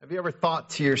Have you ever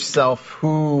thought to yourself,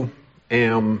 who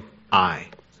am I?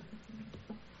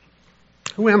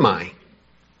 Who am I?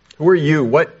 Who are you?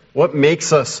 What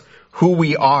makes us who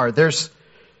we are? There's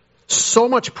so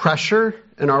much pressure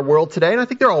in our world today, and I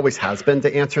think there always has been,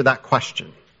 to answer that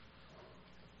question.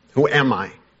 Who am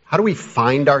I? How do we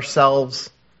find ourselves?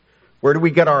 Where do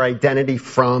we get our identity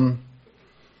from?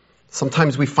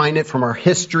 Sometimes we find it from our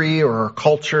history or our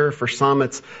culture. For some,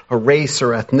 it's a race or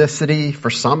ethnicity. For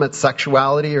some, it's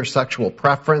sexuality or sexual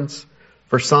preference.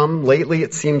 For some, lately,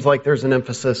 it seems like there's an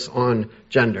emphasis on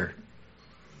gender.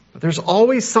 But there's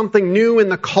always something new in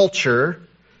the culture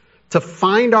to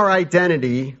find our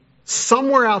identity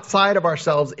somewhere outside of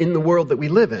ourselves in the world that we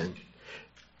live in,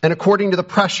 and according to the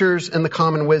pressures and the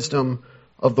common wisdom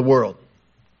of the world.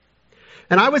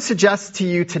 And I would suggest to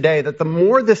you today that the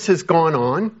more this has gone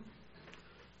on,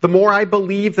 the more I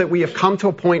believe that we have come to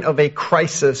a point of a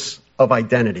crisis of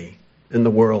identity in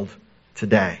the world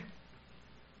today.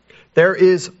 There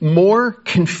is more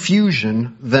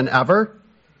confusion than ever.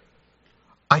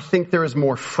 I think there is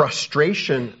more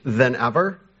frustration than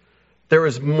ever. There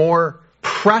is more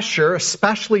pressure,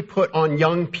 especially put on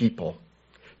young people,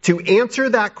 to answer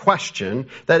that question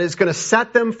that is going to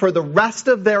set them for the rest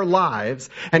of their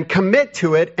lives and commit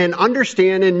to it and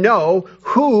understand and know,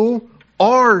 who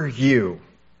are you?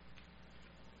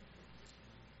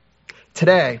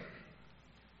 Today,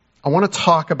 I want to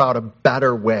talk about a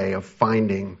better way of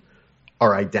finding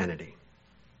our identity.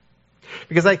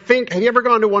 Because I think, have you ever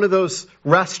gone to one of those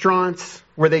restaurants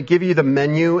where they give you the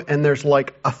menu and there's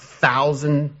like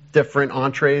 1,000 different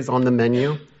entrees on the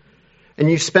menu? And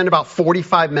you spend about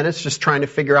 45 minutes just trying to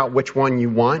figure out which one you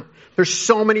want? There's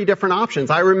so many different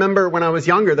options. I remember when I was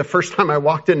younger, the first time I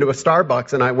walked into a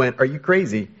Starbucks and I went, "Are you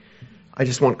crazy? I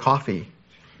just want coffee."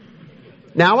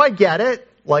 Now I get it.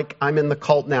 Like, I'm in the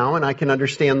cult now and I can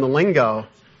understand the lingo.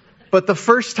 But the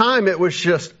first time it was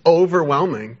just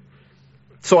overwhelming.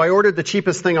 So I ordered the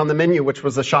cheapest thing on the menu, which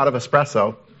was a shot of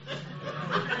espresso.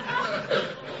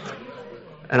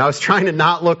 And I was trying to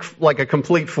not look like a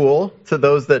complete fool to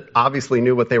those that obviously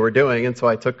knew what they were doing. And so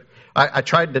I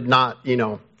tried to not,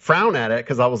 frown at it,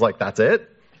 because I was like, that's it?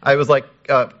 I was like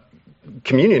a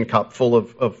communion cup full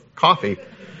of coffee.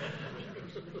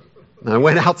 And I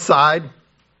went outside.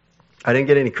 I didn't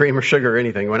get any cream or sugar or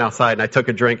anything. I went outside and I took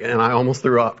a drink and I almost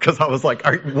threw up, because I was like,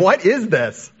 what is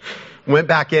this? Went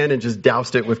back in and just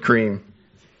doused it with cream.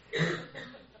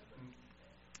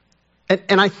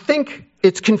 And I think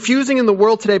it's confusing in the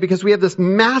world today because we have this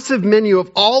massive menu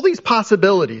of all these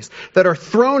possibilities that are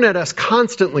thrown at us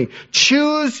constantly.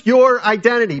 Choose your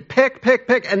identity. Pick.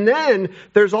 And then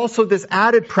there's also this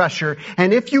added pressure.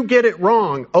 And if you get it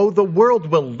wrong, the world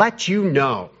will let you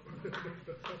know.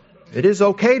 It is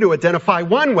okay to identify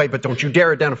one way, but don't you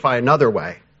dare identify another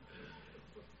way.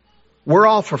 We're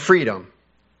all for freedom,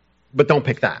 but don't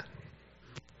pick that.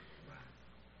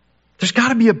 There's got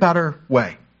to be a better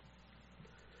way.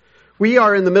 We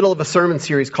are in the middle of a sermon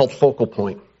series called Focal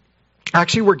Point.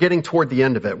 Actually, we're getting toward the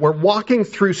end of it. We're walking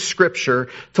through Scripture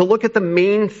to look at the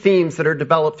main themes that are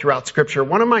developed throughout Scripture.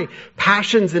 One of my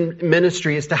passions in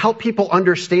ministry is to help people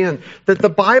understand that the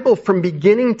Bible, from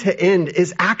beginning to end,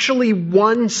 is actually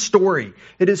one story.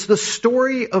 It is the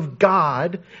story of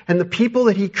God and the people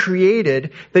that He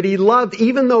created, that He loved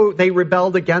even though they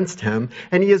rebelled against Him.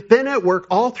 And He has been at work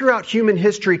all throughout human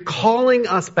history calling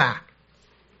us back.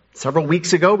 Several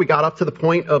weeks ago, we got up to the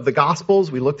point of the Gospels.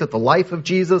 We looked at the life of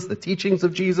Jesus, the teachings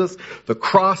of Jesus, the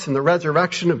cross and the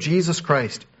resurrection of Jesus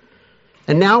Christ.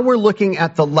 And now we're looking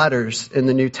at the letters in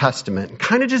the New Testament, and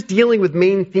kind of just dealing with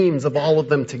main themes of all of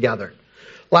them together.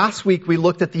 Last week, we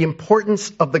looked at the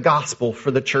importance of the gospel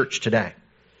for the church today,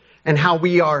 and how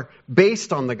we are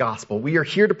based on the gospel. We are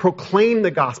here to proclaim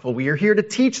the gospel. We are here to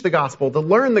teach the gospel, to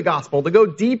learn the gospel, to go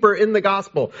deeper in the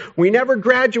gospel. We never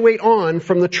graduate on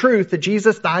from the truth that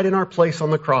Jesus died in our place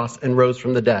on the cross and rose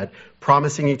from the dead,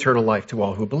 promising eternal life to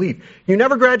all who believe. You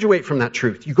never graduate from that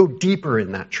truth. You go deeper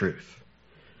in that truth.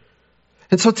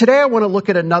 And so today I want to look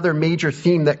at another major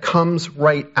theme that comes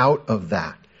right out of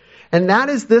that. And that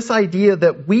is this idea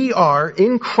that we are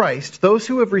in Christ, those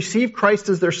who have received Christ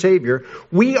as their Savior,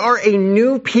 we are a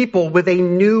new people with a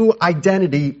new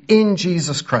identity in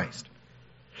Jesus Christ.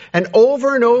 And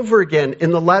over again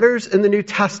in the letters in the New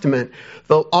Testament,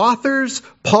 the authors,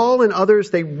 Paul and others,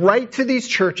 they write to these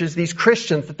churches, these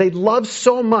Christians that they love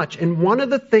so much. And one of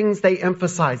the things they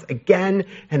emphasize again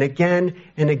and again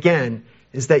and again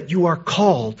is that you are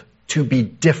called to be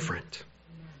different.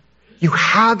 You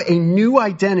have a new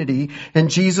identity in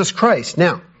Jesus Christ.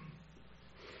 Now,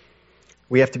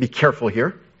 we have to be careful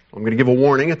here. I'm going to give a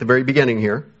warning at the very beginning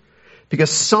here. Because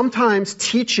sometimes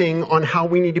teaching on how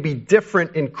we need to be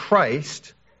different in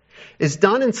Christ is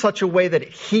done in such a way that it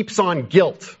heaps on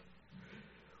guilt.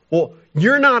 Well,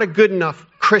 you're not a good enough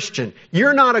Christian.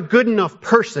 You're not a good enough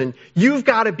person. You've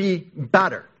got to be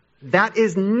better. That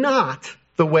is not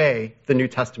the way the New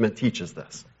Testament teaches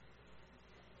this.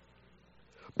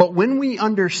 But when we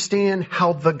understand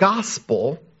how the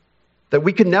gospel that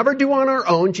we could never do on our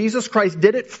own, Jesus Christ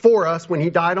did it for us when he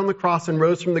died on the cross and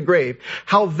rose from the grave,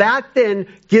 how that then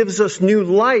gives us new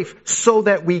life so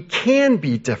that we can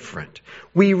be different.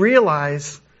 We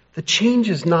realize the change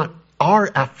is not our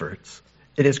efforts,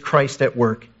 it is Christ at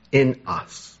work in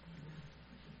us.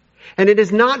 And it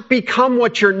is not become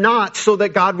what you're not so that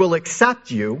God will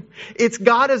accept you. It's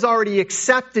God has already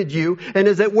accepted you and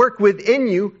is at work within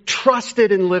you. Trust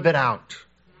it and live it out.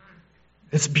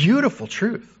 It's beautiful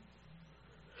truth.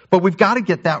 But we've got to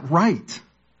get that right.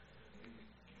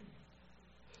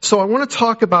 So I want to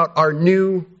talk about our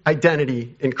new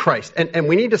identity in Christ. And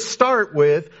we need to start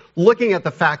with looking at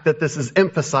the fact that this is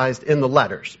emphasized in the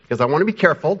letters. Because I want to be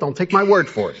careful. Don't take my word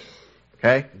for it.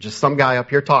 Okay? Just some guy up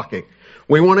here talking.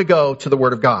 We want to go to the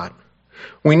Word of God.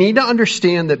 We need to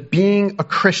understand that being a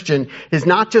Christian is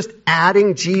not just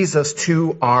adding Jesus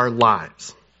to our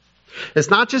lives. It's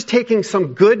not just taking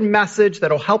some good message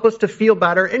that'll help us to feel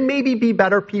better and maybe be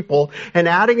better people and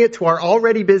adding it to our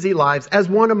already busy lives as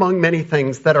one among many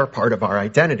things that are part of our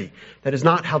identity. That is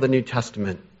not how the New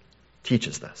Testament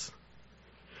teaches this.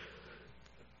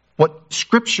 What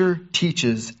Scripture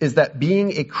teaches is that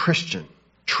being a Christian,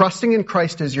 trusting in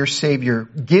Christ as your Savior,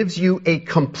 gives you a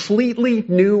completely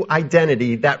new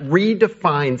identity that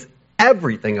redefines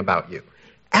everything about you.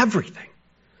 Everything.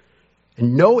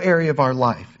 And no area of our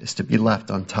life is to be left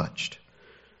untouched.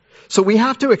 So we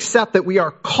have to accept that we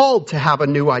are called to have a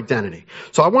new identity.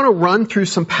 So I want to run through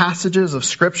some passages of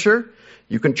Scripture.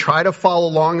 You can try to follow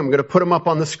along. I'm going to put them up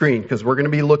on the screen because we're going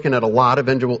to be looking at a lot of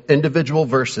individual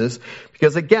verses.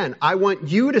 Because again, I want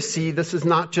you to see this is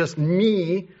not just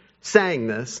me saying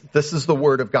this. This is the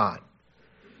Word of God.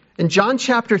 In John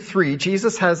chapter 3,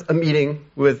 Jesus has a meeting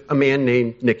with a man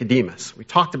named Nicodemus. We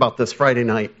talked about this Friday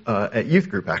night at youth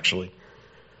group, actually.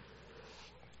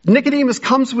 Nicodemus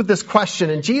comes with this question,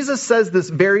 and Jesus says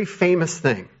this very famous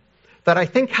thing that I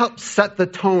think helps set the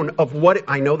tone of what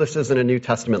I know this isn't a New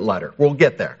Testament letter. We'll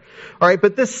get there. All right,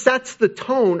 but this sets the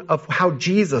tone of how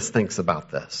Jesus thinks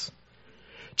about this.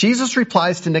 Jesus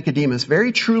replies to Nicodemus,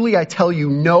 "Very truly I tell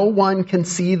you, no one can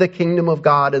see the kingdom of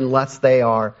God unless they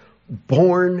are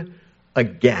born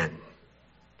again."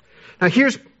 Now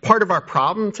here's part of our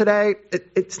problem today.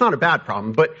 It's not a bad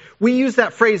problem, but we use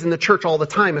that phrase in the church all the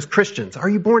time as Christians. Are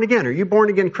you born again? Are you born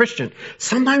again Christian?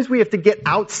 Sometimes we have to get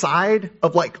outside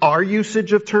of like our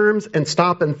usage of terms and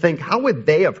stop and think, how would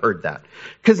they have heard that?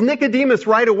 Because Nicodemus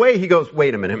right away, he goes,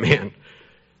 wait a minute, man.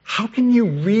 How can you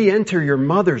re-enter your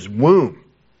mother's womb?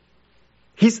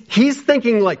 He's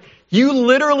thinking like, you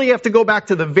literally have to go back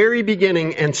to the very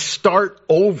beginning and start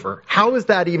over. How is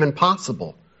that even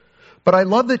possible? But I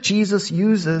love that Jesus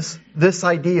uses this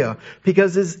idea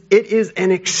because it is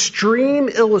an extreme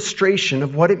illustration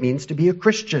of what it means to be a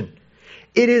Christian.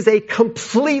 It is a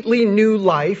completely new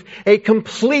life, a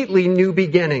completely new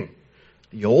beginning.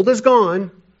 The old is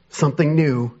gone, something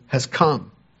new has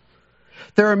come.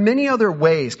 There are many other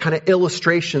ways, kind of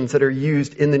illustrations that are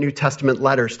used in the New Testament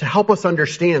letters to help us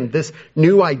understand this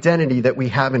new identity that we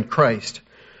have in Christ.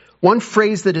 One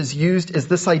phrase that is used is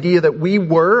this idea that we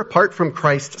were, apart from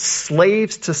Christ,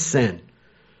 slaves to sin.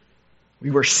 We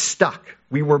were stuck.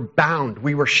 We were bound.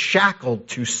 We were shackled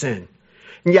to sin.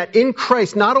 And yet in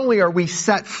Christ, not only are we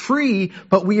set free,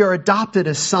 but we are adopted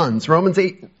as sons. Romans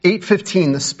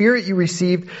 8:15, the Spirit you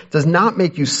received does not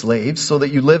make you slaves so that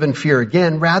you live in fear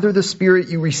again. Rather, the Spirit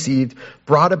you received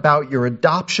brought about your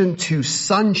adoption to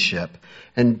sonship,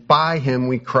 and by Him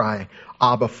we cry,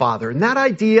 Abba, Father. And that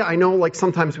idea, I know like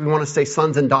sometimes we want to say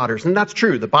sons and daughters, and that's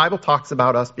true. The Bible talks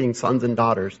about us being sons and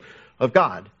daughters of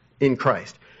God in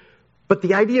Christ. But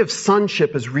the idea of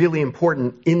sonship is really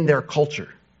important in their culture.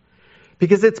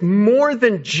 Because it's more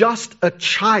than just a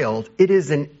child, it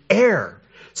is an heir.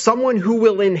 Someone who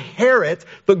will inherit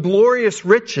the glorious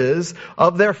riches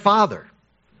of their father.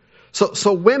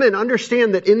 So women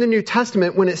understand that in the New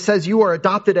Testament, when it says you are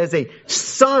adopted as a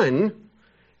son,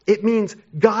 it means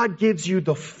God gives you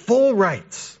the full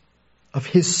rights of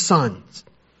His sons.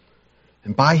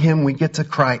 And by Him we get to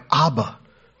cry, Abba,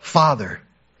 Father.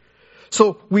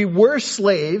 So we were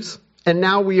slaves, and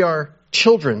now we are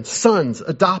children, sons,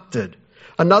 adopted.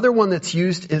 Another one that's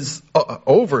used is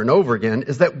over and over again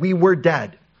is that we were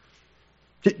dead.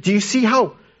 Do you see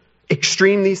how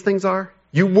extreme these things are?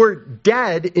 You were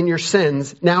dead in your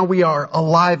sins. Now we are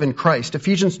alive in Christ.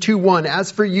 Ephesians 2:1, as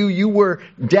for you, you were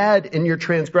dead in your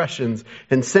transgressions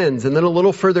and sins. And then a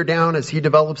little further down as he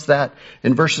develops that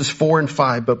in verses 4 and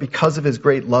 5, but because of his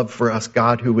great love for us,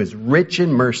 God, who is rich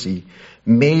in mercy,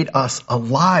 made us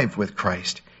alive with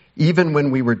Christ, even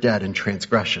when we were dead in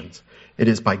transgressions. It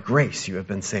is by grace you have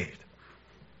been saved.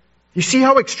 You see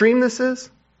how extreme this is?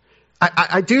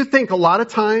 I do think a lot of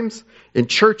times in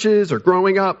churches or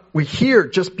growing up, we hear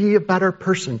just be a better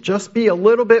person, just be a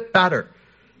little bit better.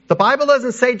 The Bible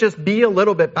doesn't say just be a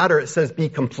little bit better, it says be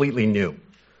completely new.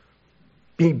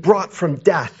 Be brought from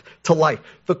death to life.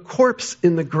 The corpse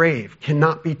in the grave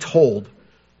cannot be told,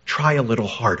 try a little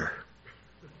harder.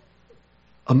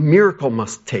 A miracle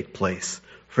must take place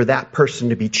for that person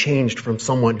to be changed from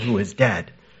someone who is dead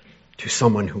to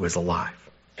someone who is alive.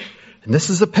 And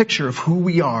this is a picture of who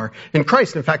we are in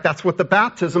Christ. In fact, that's what the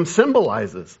baptism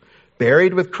symbolizes.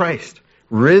 Buried with Christ,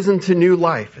 risen to new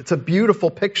life. It's a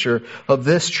beautiful picture of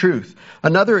this truth.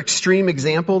 Another extreme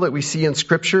example that we see in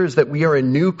Scripture is that we are a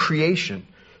new creation.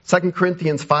 2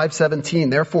 Corinthians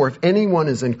 5:17, therefore, if anyone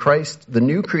is in Christ, the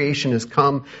new creation has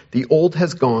come, the old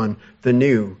has gone, the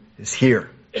new is here.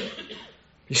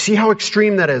 You see how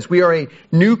extreme that is? We are a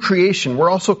new creation.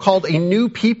 We're also called a new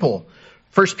people.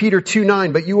 1 Peter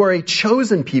 2:9, but you are a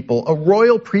chosen people, a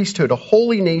royal priesthood, a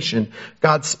holy nation,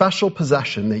 God's special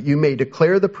possession, that you may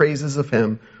declare the praises of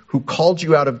him who called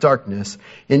you out of darkness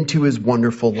into his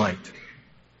wonderful light.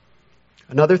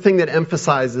 Another thing that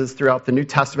emphasizes throughout the New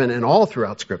Testament and all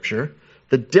throughout Scripture,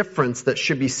 the difference that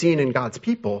should be seen in God's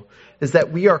people, is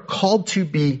that we are called to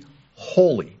be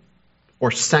holy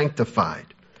or sanctified.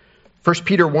 1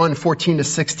 Peter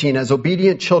 1:14-16, as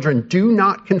obedient children, do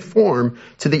not conform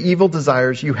to the evil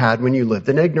desires you had when you lived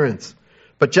in ignorance.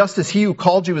 But just as he who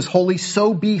called you is holy,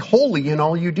 so be holy in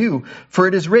all you do. For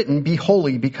it is written, be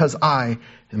holy because I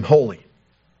am holy.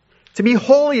 To be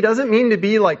holy doesn't mean to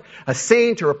be like a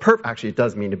saint or a perfect. Actually, it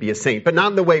does mean to be a saint, but not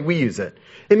in the way we use it.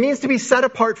 It means to be set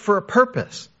apart for a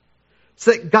purpose. So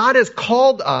that God has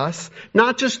called us,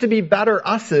 not just to be better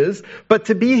us's, but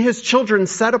to be his children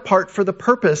set apart for the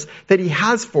purpose that he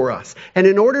has for us. And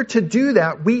in order to do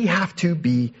that, we have to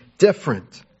be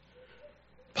different.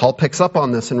 Paul picks up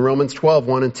on this in Romans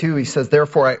 12:1 and 2. He says,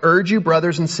 therefore, I urge you,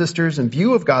 brothers and sisters, in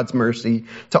view of God's mercy,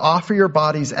 to offer your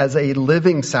bodies as a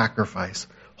living sacrifice,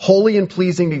 holy and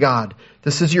pleasing to God.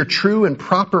 This is your true and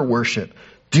proper worship.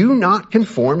 Do not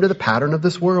conform to the pattern of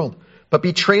this world, but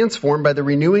be transformed by the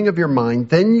renewing of your mind.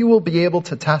 Then you will be able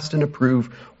to test and approve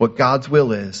what God's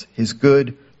will is, his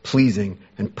good, pleasing,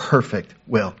 and perfect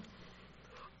will.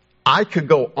 I could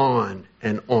go on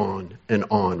and on and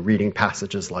on reading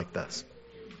passages like this,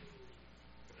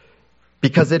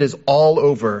 because it is all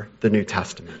over the New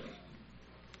Testament.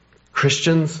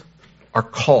 Christians are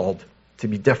called to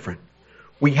be different.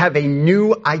 We have a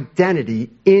new identity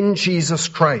in Jesus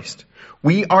Christ.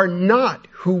 We are not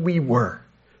who we were.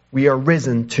 We are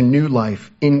risen to new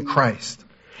life in Christ.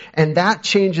 And that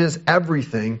changes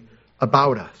everything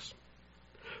about us.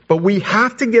 But we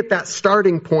have to get that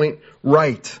starting point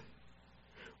right.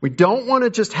 We don't want to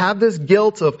just have this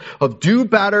guilt of do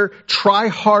better, try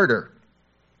harder.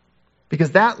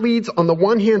 Because that leads, on the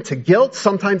one hand, to guilt.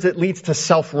 Sometimes it leads to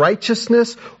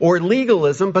self-righteousness or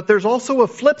legalism. But there's also a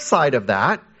flip side of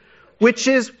that, which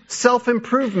is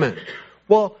self-improvement.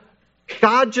 Well,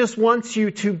 God just wants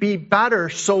you to be better,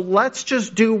 so let's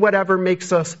just do whatever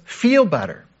makes us feel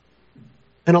better.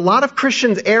 And a lot of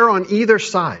Christians err on either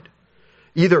side.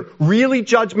 Either really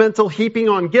judgmental, heaping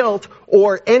on guilt,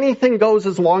 or anything goes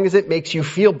as long as it makes you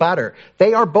feel better.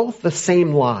 They are both the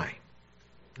same lie.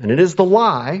 And it is the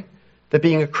lie that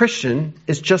being a Christian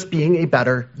is just being a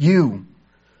better you.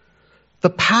 The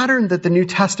pattern that the New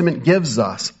Testament gives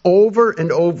us over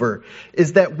and over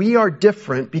is that we are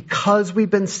different because we've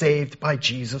been saved by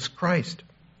Jesus Christ.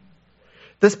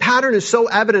 This pattern is so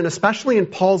evident, especially in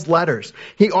Paul's letters.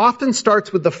 He often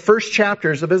starts with the first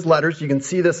chapters of his letters. You can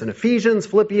see this in Ephesians,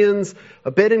 Philippians,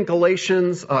 a bit in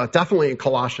Galatians, definitely in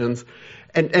Colossians,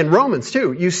 and Romans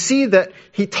too. You see that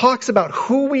he talks about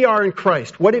who we are in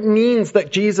Christ, what it means that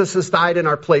Jesus has died in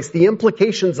our place, the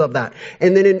implications of that.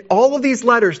 And then in all of these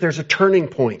letters, there's a turning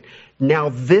point. Now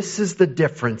this is the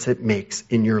difference it makes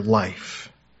in your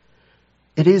life.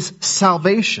 It is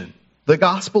salvation, the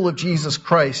gospel of Jesus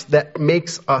Christ, that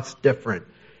makes us different,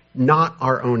 not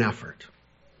our own effort.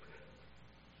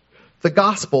 The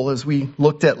gospel, as we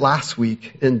looked at last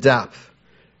week in depth,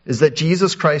 is that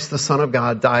Jesus Christ, the Son of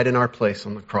God, died in our place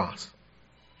on the cross,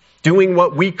 doing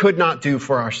what we could not do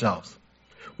for ourselves.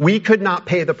 We could not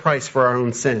pay the price for our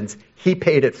own sins. He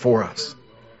paid it for us.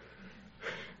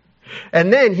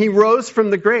 And then he rose from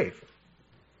the grave.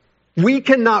 We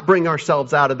cannot bring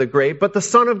ourselves out of the grave, but the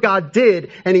Son of God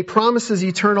did, and he promises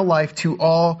eternal life to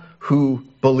all who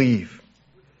believe.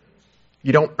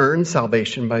 You don't earn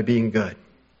salvation by being good.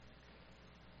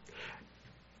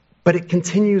 But it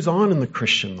continues on in the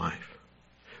Christian life.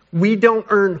 We don't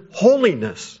earn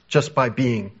holiness just by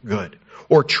being good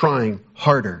or trying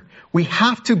harder. We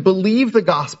have to believe the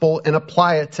gospel and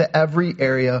apply it to every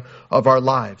area of our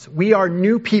lives. We are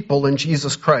new people in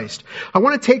Jesus Christ. I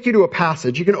want to take you to a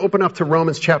passage. You can open up to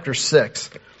Romans chapter 6.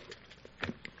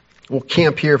 We'll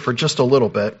camp here for just a little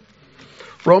bit.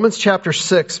 Romans chapter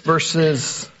 6,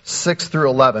 verses 6 through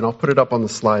 11. I'll put it up on the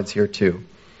slides here too.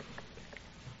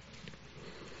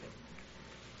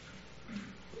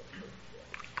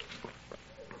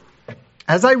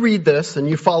 As I read this and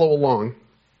you follow along,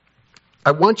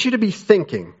 I want you to be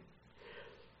thinking,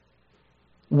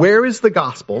 where is the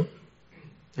gospel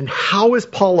and how is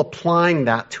Paul applying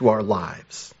that to our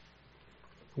lives?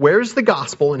 Where is the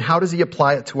gospel and how does he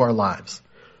apply it to our lives?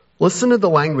 Listen to the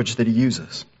language that he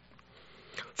uses.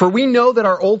 For we know that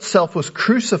our old self was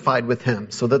crucified with him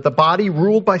so that the body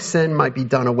ruled by sin might be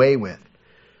done away with.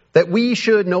 That we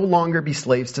should no longer be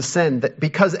slaves to sin, that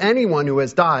because anyone who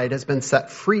has died has been set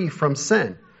free from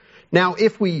sin. Now,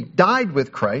 if we died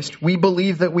with Christ, we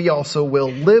believe that we also will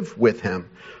live with him.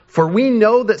 For we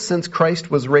know that since Christ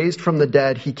was raised from the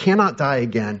dead, he cannot die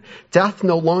again. Death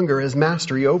no longer has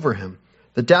mastery over him.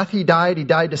 The death he died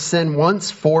to sin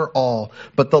once for all.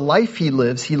 But the life he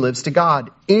lives to God.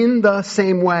 In the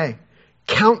same way,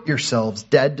 count yourselves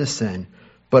dead to sin,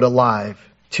 but alive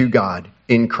to God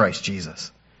in Christ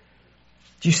Jesus.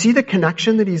 Do you see the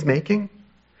connection that he's making?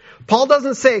 Paul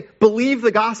doesn't say, believe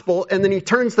the gospel, and then he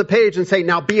turns the page and say,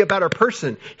 now be a better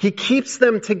person. He keeps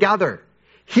them together.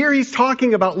 Here he's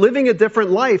talking about living a different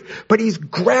life, but he's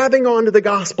grabbing onto the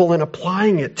gospel and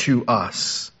applying it to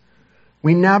us.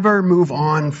 We never move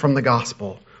on from the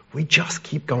gospel. We just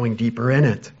keep going deeper in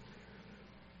it.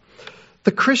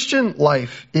 The Christian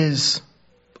life is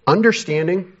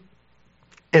understanding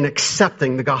and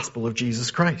accepting the gospel of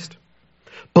Jesus Christ.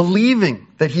 Believing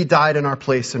that he died in our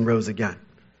place and rose again.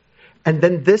 And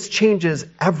then this changes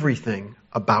everything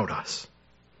about us.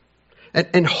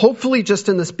 And hopefully just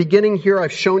in this beginning here,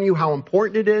 I've shown you how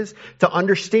important it is to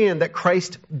understand that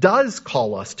Christ does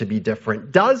call us to be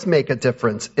different, does make a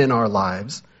difference in our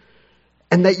lives,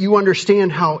 and that you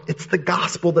understand how it's the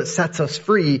gospel that sets us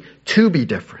free to be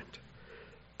different.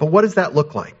 But what does that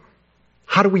look like?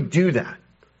 How do we do that?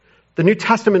 The New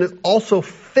Testament is also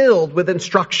filled with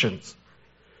instructions.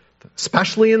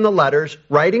 Especially in the letters,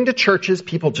 writing to churches,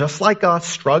 people just like us,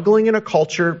 struggling in a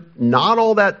culture not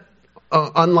all that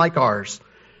unlike ours.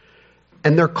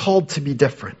 And they're called to be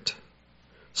different.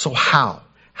 So how?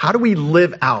 How do we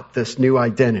live out this new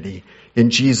identity in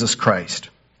Jesus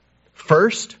Christ?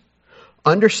 First,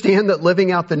 understand that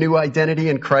living out the new identity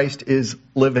in Christ is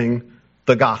living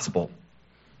the gospel.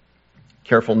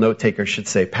 Careful note takers should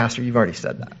say, Pastor, you've already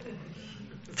said that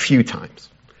a few times.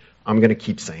 I'm going to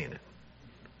keep saying it.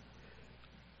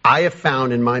 I have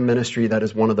found in my ministry that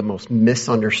is one of the most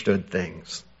misunderstood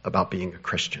things about being a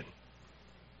Christian.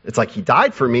 It's like he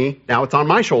died for me, now it's on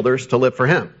my shoulders to live for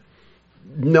him.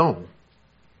 No,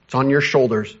 it's on your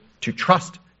shoulders to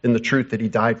trust in the truth that he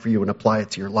died for you and apply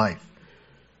it to your life.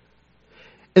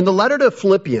 In the letter to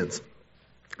Philippians,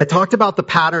 I talked about the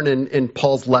pattern in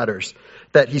Paul's letters,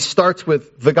 that he starts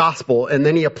with the gospel and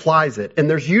then he applies it. And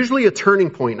there's usually a turning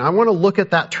point. And I want to look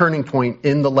at that turning point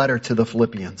in the letter to the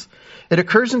Philippians. It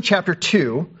occurs in chapter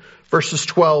 2, verses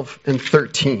 12 and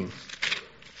 13.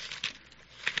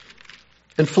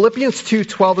 In Philippians 2,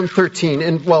 12 and 13,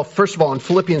 and well, first of all, in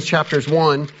Philippians chapters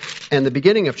 1 and the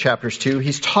beginning of chapters 2,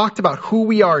 he's talked about who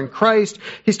we are in Christ.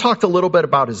 He's talked a little bit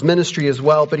about his ministry as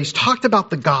well, but he's talked about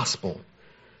the gospel.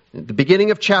 At the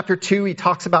beginning of chapter 2, he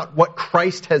talks about what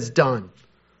Christ has done.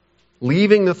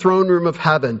 Leaving the throne room of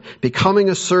heaven, becoming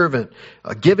a servant,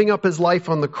 giving up his life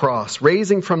on the cross,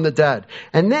 raising from the dead.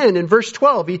 And then in verse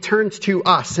 12, he turns to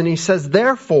us and he says,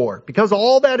 therefore, because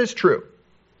all that is true,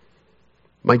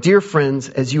 my dear friends,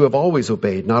 as you have always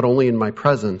obeyed, not only in my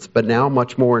presence, but now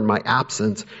much more in my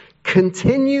absence,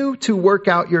 continue to work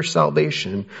out your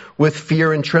salvation with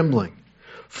fear and trembling.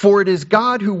 For it is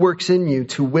God who works in you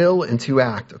to will and to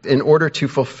act in order to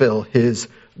fulfill his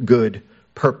good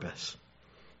purpose.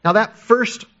 Now that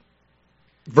first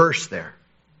verse there,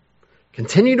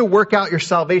 continue to work out your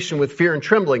salvation with fear and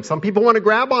trembling. Some people want to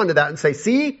grab onto that and say,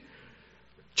 see,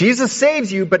 Jesus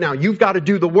saves you, but now you've got to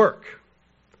do the work.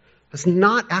 That's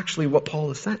not actually what Paul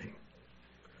is saying.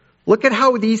 Look at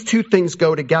how these two things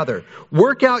go together.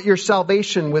 Work out your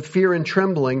salvation with fear and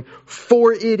trembling,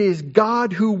 for it is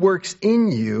God who works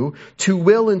in you to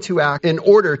will and to act in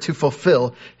order to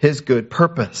fulfill his good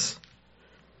purpose.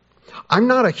 I'm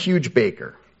not a huge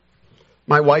baker.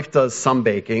 My wife does some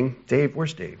baking. Dave,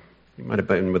 where's Dave? He might have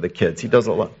been with the kids. He does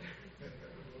a lot.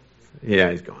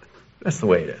 Yeah, he's gone. That's the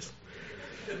way it is.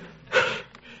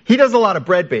 He does a lot of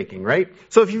bread baking, right?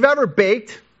 So if you've ever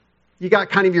baked, you got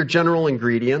kind of your general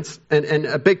ingredients, and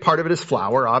a big part of it is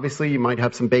flour. Obviously, you might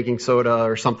have some baking soda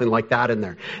or something like that in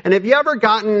there. And have you ever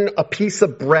gotten a piece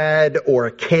of bread or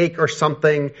a cake or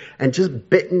something and just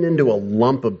bitten into a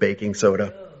lump of baking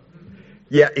soda?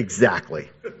 Yeah, exactly.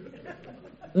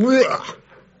 Ugh.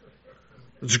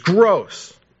 It's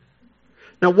gross.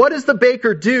 Now, what does the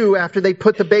baker do after they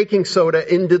put the baking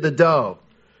soda into the dough?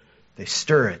 They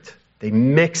stir it. They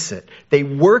mix it. They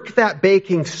work that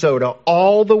baking soda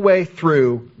all the way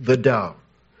through the dough.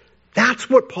 That's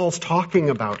what Paul's talking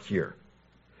about here.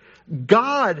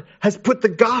 God has put the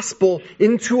gospel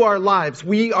into our lives.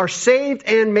 We are saved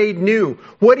and made new.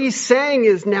 What he's saying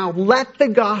is now let the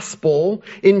gospel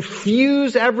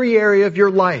infuse every area of your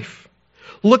life.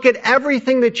 Look at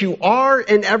everything that you are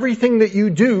and everything that you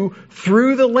do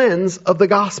through the lens of the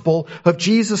gospel of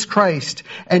Jesus Christ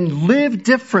and live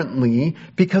differently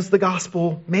because the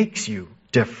gospel makes you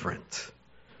different.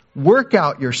 Work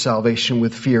out your salvation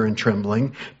with fear and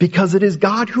trembling because it is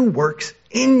God who works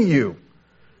in you.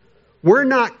 We're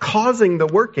not causing the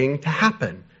working to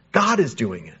happen. God is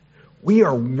doing it. We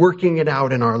are working it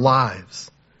out in our lives.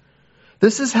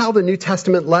 This is how the New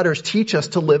Testament letters teach us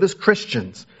to live as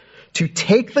Christians. To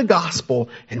take the gospel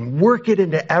and work it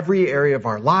into every area of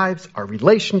our lives, our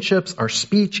relationships, our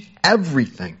speech,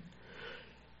 everything.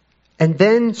 And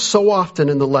then so often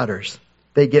in the letters,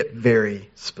 they get very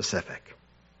specific.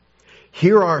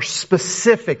 Here are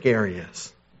specific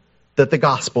areas that the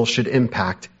gospel should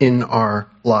impact in our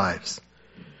lives.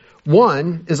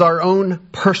 One is our own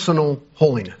personal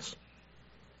holiness.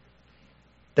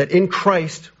 That in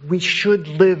Christ, we should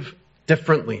live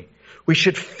differently. We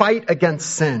should fight against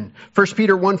sin. 1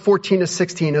 Peter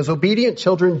 1:14-16, as obedient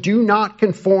children, do not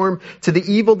conform to the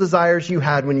evil desires you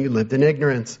had when you lived in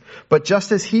ignorance. But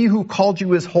just as he who called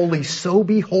you is holy, so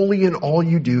be holy in all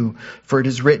you do. For it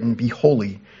is written, be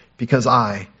holy, because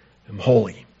I am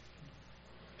holy.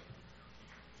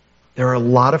 There are a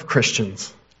lot of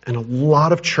Christians and a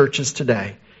lot of churches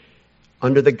today,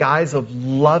 under the guise of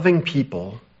loving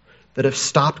people, that have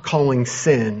stopped calling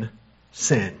sin,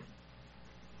 sin.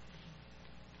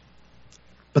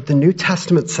 But the New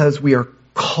Testament says we are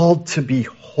called to be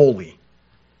holy.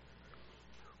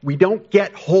 We don't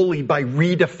get holy by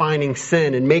redefining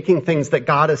sin and making things that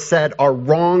God has said are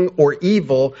wrong or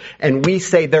evil, and we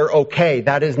say they're okay.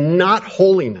 That is not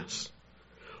holiness.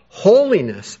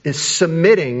 Holiness is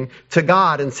submitting to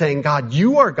God and saying, God,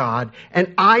 you are God,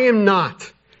 and I am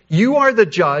not. You are the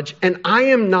judge, and I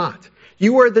am not.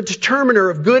 You are the determiner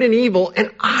of good and evil,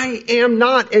 and I am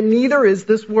not, and neither is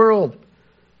this world.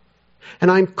 And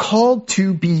I'm called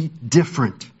to be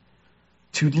different,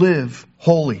 to live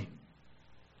holy.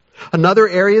 Another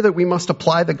area that we must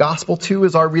apply the gospel to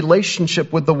is our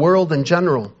relationship with the world in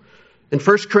general. In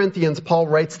 1 Corinthians, Paul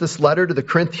writes this letter to the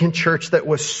Corinthian church that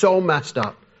was so messed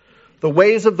up. The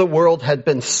ways of the world had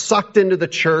been sucked into the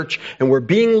church and were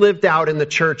being lived out in the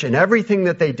church and everything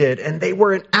that they did, and they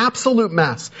were an absolute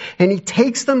mess. And he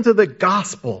takes them to the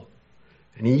gospel.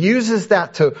 And he uses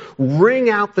that to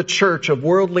wring out the church of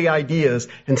worldly ideas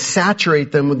and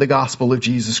saturate them with the gospel of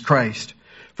Jesus Christ.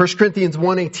 1 Corinthians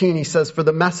 1:18, he says, for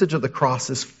the message of the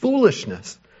cross is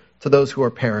foolishness to those who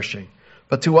are perishing.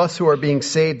 But to us who are being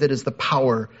saved, it is the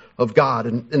power of God.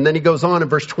 And then he goes on in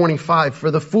verse 25,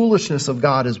 for the foolishness of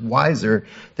God is wiser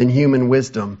than human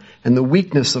wisdom, and the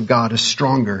weakness of God is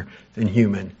stronger than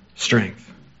human strength.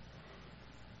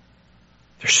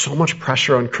 There's so much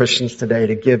pressure on Christians today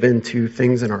to give in to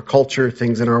things in our culture,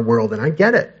 things in our world, and I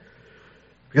get it.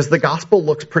 Because the gospel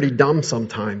looks pretty dumb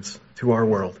sometimes to our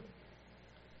world.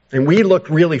 And we look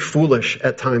really foolish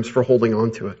at times for holding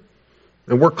on to it.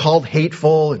 And we're called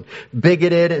hateful and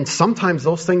bigoted, and sometimes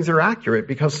those things are accurate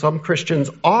because some Christians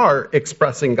are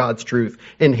expressing God's truth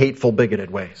in hateful,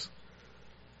 bigoted ways.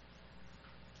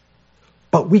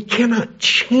 But we cannot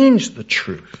change the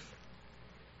truth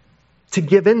to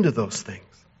give in to those things.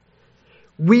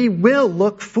 We will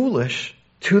look foolish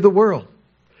to the world.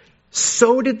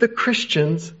 So did the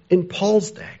Christians in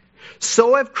Paul's day.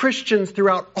 So have Christians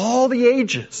throughout all the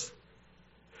ages.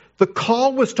 The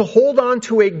call was to hold on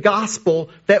to a gospel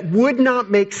that would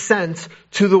not make sense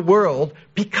to the world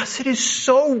because it is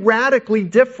so radically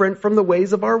different from the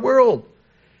ways of our world.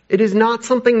 It is not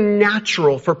something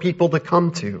natural for people to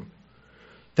come to.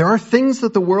 There are things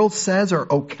that the world says are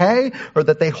okay or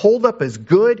that they hold up as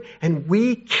good, and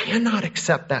we cannot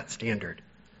accept that standard.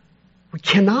 We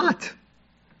cannot.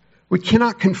 We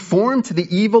cannot conform to the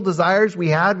evil desires we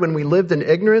had when we lived in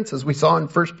ignorance, as we saw in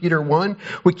 1 Peter 1.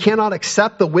 We cannot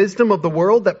accept the wisdom of the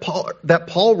world that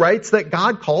Paul writes that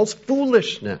God calls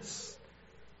foolishness.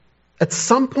 At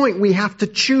some point we have to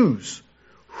choose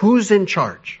who's in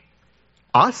charge.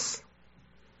 Us?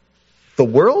 The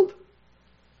world?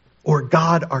 Or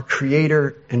God, our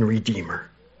Creator and Redeemer?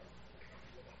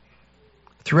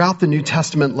 Throughout the New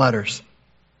Testament letters,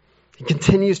 he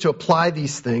continues to apply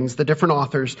these things, the different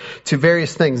authors, to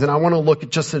various things. And I want to look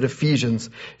just at Ephesians.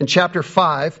 In chapter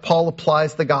 5, Paul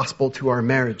applies the gospel to our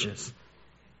marriages.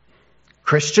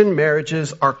 Christian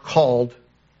marriages are called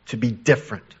to be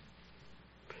different.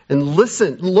 And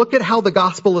listen, look at how the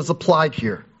gospel is applied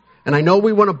here. And I know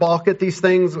we want to balk at these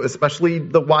things, especially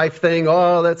the wife thing.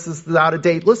 Oh, that's out of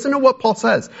date. Listen to what Paul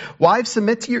says. Wives,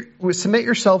 submit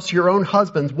yourselves to your own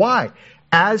husbands. Why?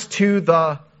 As to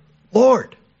the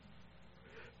Lord.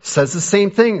 Says the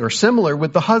same thing or similar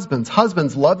with the husbands.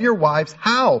 Husbands, love your wives.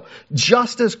 How?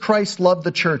 Just as Christ loved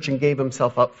the church and gave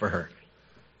himself up for her.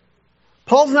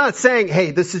 Paul's not saying,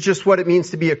 hey, this is just what it means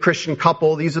to be a Christian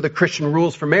couple. These are the Christian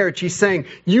rules for marriage. He's saying,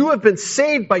 you have been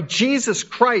saved by Jesus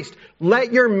Christ.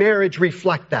 Let your marriage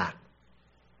reflect that.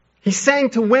 He's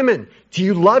saying to women, do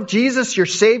you love Jesus, your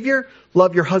Savior?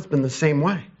 Love your husband the same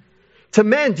way. To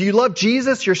men, do you love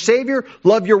Jesus, your Savior?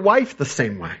 Love your wife the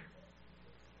same way.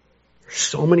 There's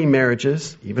so many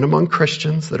marriages, even among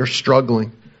Christians, that are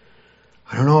struggling.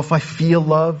 I don't know if I feel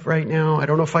love right now. I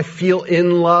don't know if I feel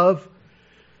in love.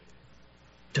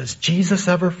 Does Jesus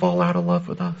ever fall out of love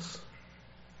with us?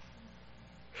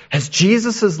 Has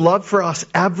Jesus' love for us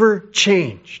ever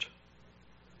changed?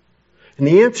 And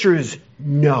the answer is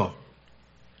no.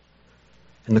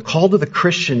 And the call to the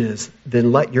Christian is,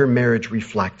 then let your marriage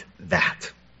reflect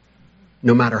that.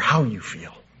 No matter how you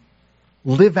feel.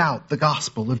 Live out the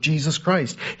gospel of Jesus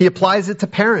Christ. He applies it to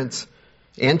parents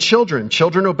and children.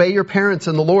 Children, obey your parents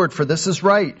in the Lord, for this is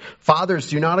right. Fathers,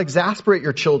 do not exasperate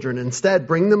your children. Instead,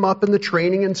 bring them up in the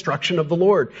training and instruction of the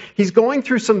Lord. He's going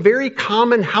through some very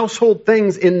common household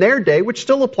things in their day, which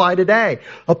still apply today.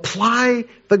 Apply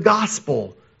the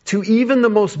gospel to even the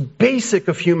most basic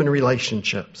of human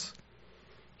relationships.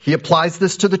 He applies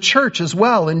this to the church as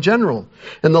well in general.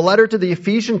 In the letter to the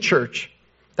Ephesian church,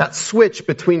 that switch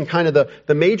between kind of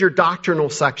the major doctrinal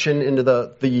section into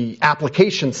the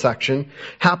application section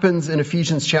happens in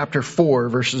Ephesians chapter 4,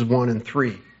 verses 1 and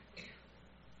 3.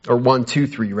 Or 1, 2,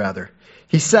 3 rather.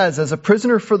 He says, as a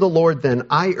prisoner for the Lord then,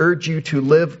 I urge you to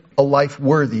live a life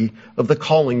worthy of the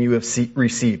calling you have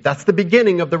received. That's the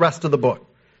beginning of the rest of the book.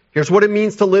 Here's what it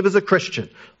means to live as a Christian.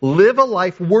 Live a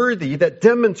life worthy that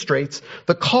demonstrates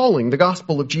the calling, the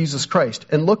gospel of Jesus Christ.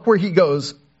 And look where he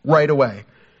goes right away.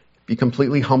 Be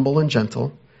completely humble and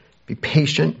gentle. Be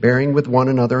patient, bearing with one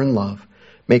another in love.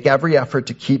 Make every effort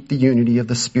to keep the unity of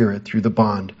the Spirit through the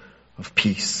bond of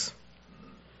peace.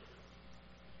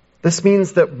 This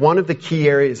means that one of the key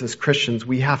areas as Christians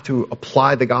we have to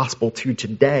apply the gospel to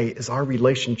today is our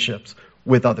relationships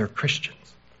with other Christians.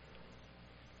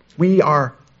 We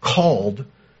are called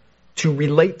to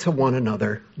relate to one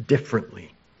another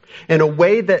differently in a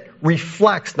way that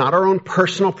reflects not our own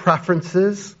personal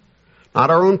preferences, not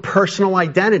our own personal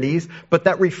identities, but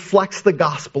that reflects the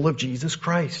gospel of Jesus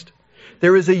Christ.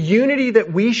 There is a unity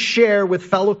that we share with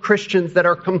fellow Christians that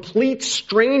are complete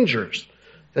strangers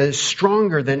that is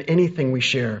stronger than anything we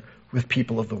share with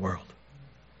people of the world.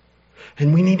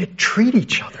 And we need to treat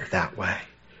each other that way,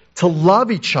 to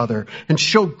love each other and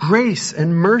show grace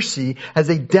and mercy as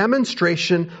a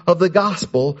demonstration of the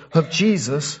gospel of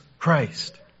Jesus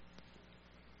Christ.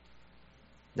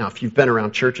 Now, if you've been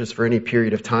around churches for any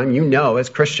period of time, you know as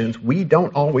Christians, we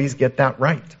don't always get that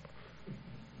right.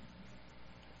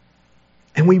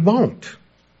 And we won't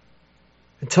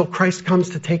until Christ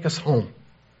comes to take us home.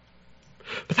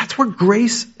 But that's where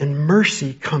grace and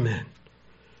mercy come in.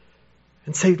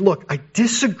 And say, look, I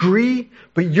disagree,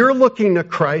 but you're looking to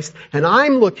Christ and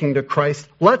I'm looking to Christ.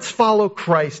 Let's follow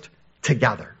Christ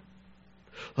together.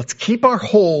 Let's keep our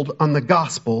hold on the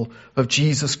gospel of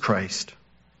Jesus Christ.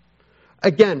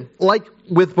 Again, like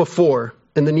with before,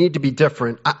 and the need to be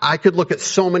different, I could look at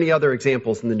so many other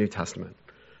examples in the New Testament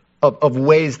of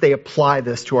ways they apply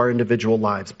this to our individual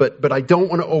lives. But I don't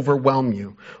want to overwhelm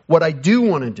you. What I do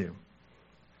want to do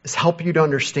is help you to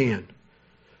understand.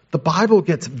 The Bible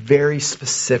gets very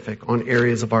specific on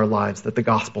areas of our lives that the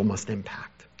gospel must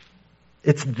impact.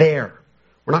 It's there.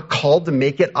 We're not called to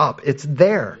make it up. It's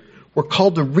there. We're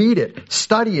called to read it,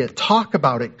 study it, talk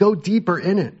about it, go deeper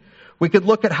in it. We could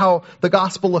look at how the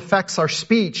gospel affects our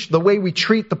speech, the way we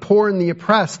treat the poor and the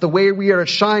oppressed, the way we are to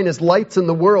shine as lights in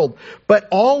the world. But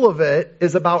all of it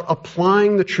is about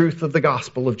applying the truth of the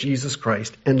gospel of Jesus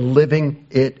Christ and living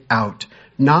it out.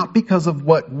 Not because of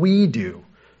what we do,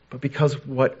 but because of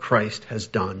what Christ has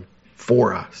done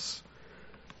for us.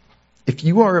 If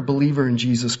you are a believer in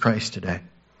Jesus Christ today,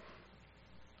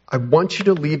 I want you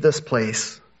to leave this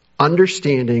place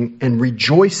understanding and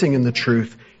rejoicing in the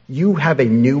truth. You have a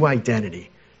new identity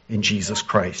in Jesus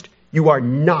Christ. You are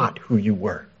not who you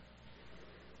were.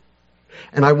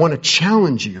 And I want to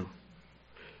challenge you.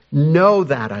 Know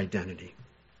that identity.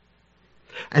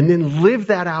 And then live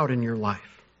that out in your life.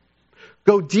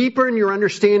 Go deeper in your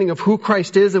understanding of who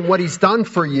Christ is and what He's done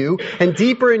for you, and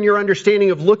deeper in your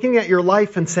understanding of looking at your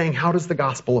life and saying, how does the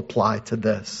gospel apply to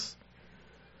this?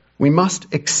 We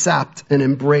must accept and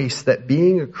embrace that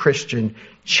being a Christian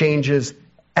changes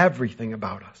everything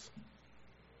about us.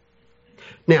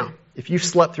 Now, if you've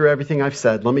slept through everything I've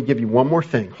said, let me give you one more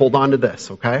thing. Hold on to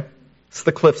this, okay? It's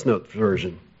the Cliff's Notes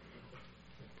version.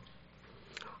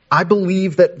 I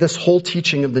believe that this whole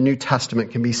teaching of the New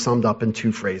Testament can be summed up in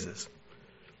 2 phrases.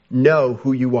 Know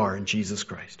who you are in Jesus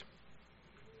Christ.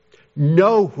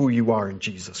 Know who you are in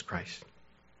Jesus Christ.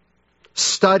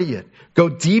 Study it. Go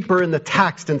deeper in the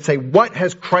text and say, what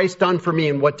has Christ done for me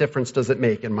and what difference does it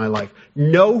make in my life?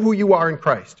 Know who you are in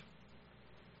Christ.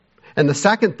 And the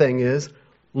second thing is,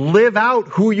 live out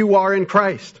who you are in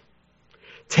Christ.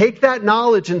 Take that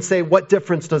knowledge and say, what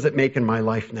difference does it make in my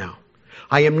life now?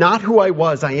 I am not who I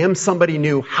was. I am somebody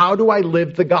new. How do I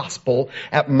live the gospel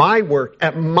at my work,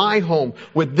 at my home,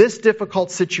 with this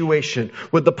difficult situation,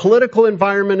 with the political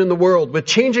environment in the world, with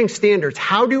changing standards?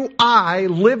 How do I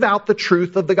live out the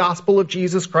truth of the gospel of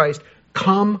Jesus Christ,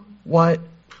 come what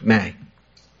may?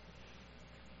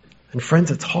 And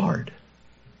friends, it's hard.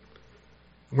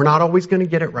 We're not always going to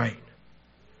get it right.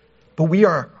 But we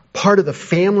are part of the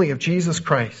family of Jesus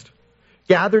Christ,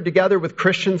 gathered together with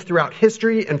Christians throughout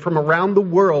history and from around the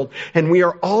world, and we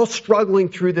are all struggling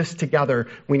through this together.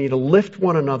 We need to lift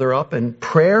one another up in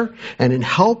prayer and in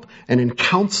help and in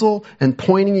counsel and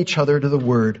pointing each other to the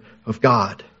Word of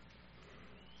God.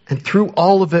 And through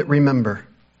all of it, remember,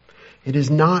 it is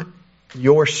not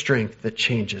your strength that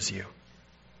changes you.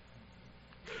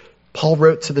 Paul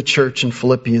wrote to the church in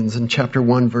Philippians in chapter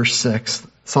 1, verse 6,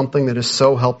 something that is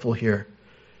so helpful here.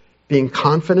 Being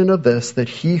confident of this, that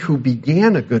He who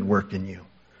began a good work in you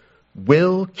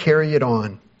will carry it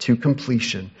on to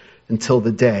completion until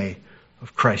the day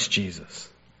of Christ Jesus.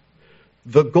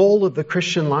 The goal of the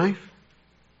Christian life,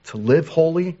 to live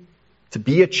holy, to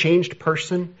be a changed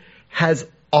person, has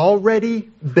already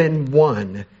been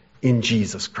won in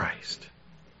Jesus Christ.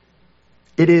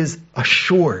 It is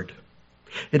assured.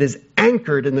 It is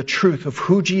anchored in the truth of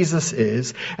who Jesus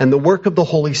is and the work of the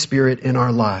Holy Spirit in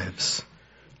our lives.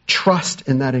 Trust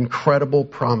in that incredible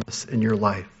promise in your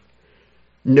life.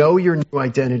 Know your new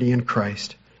identity in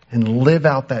Christ and live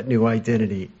out that new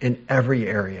identity in every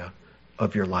area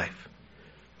of your life.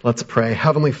 Let's pray.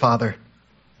 Heavenly Father,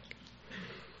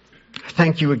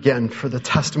 thank you again for the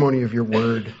testimony of your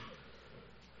word.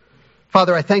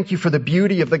 Father, I thank you for the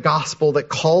beauty of the gospel that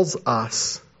calls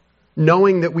us,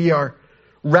 knowing that we are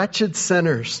wretched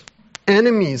sinners,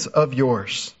 enemies of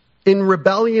yours, in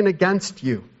rebellion against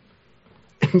you.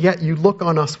 And yet you look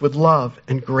on us with love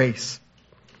and grace.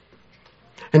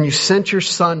 And you sent your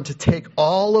Son to take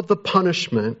all of the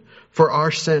punishment for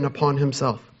our sin upon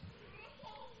Himself.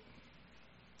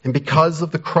 And because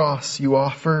of the cross, you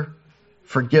offer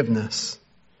forgiveness,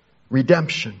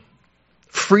 redemption,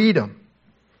 freedom.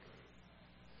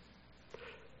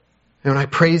 And I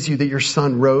praise you that your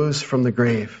Son rose from the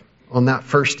grave on that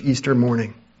first Easter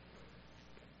morning,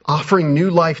 offering new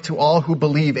life to all who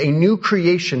believe, a new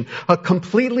creation, a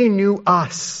completely new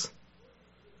us.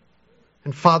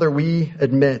 And Father, we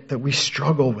admit that we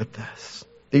struggle with this.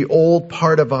 The old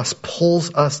part of us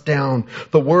pulls us down.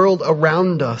 The world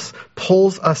around us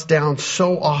pulls us down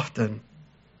so often.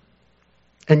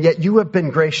 And yet you have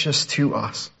been gracious to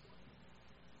us.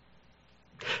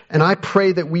 And I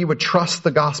pray that we would trust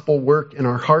the gospel work in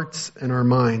our hearts and our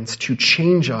minds to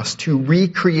change us, to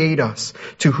recreate us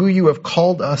to who you have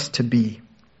called us to be.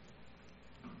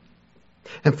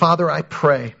 And Father, I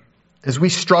pray, as we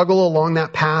struggle along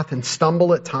that path and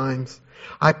stumble at times,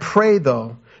 I pray,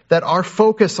 though, that our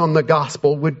focus on the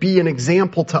gospel would be an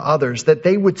example to others, that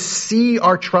they would see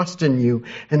our trust in you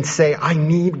and say, I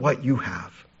need what you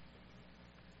have.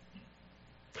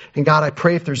 And God, I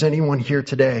pray if there's anyone here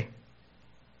today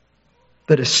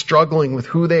that is struggling with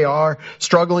who they are,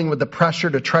 struggling with the pressure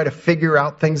to try to figure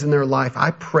out things in their life,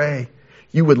 I pray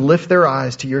you would lift their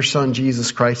eyes to your Son,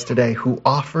 Jesus Christ, today, who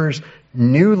offers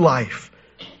new life,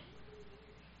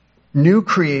 new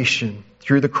creation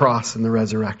through the cross and the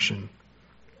resurrection.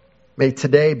 May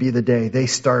today be the day they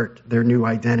start their new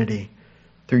identity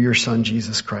through your Son,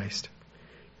 Jesus Christ.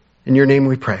 In your name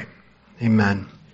we pray. Amen.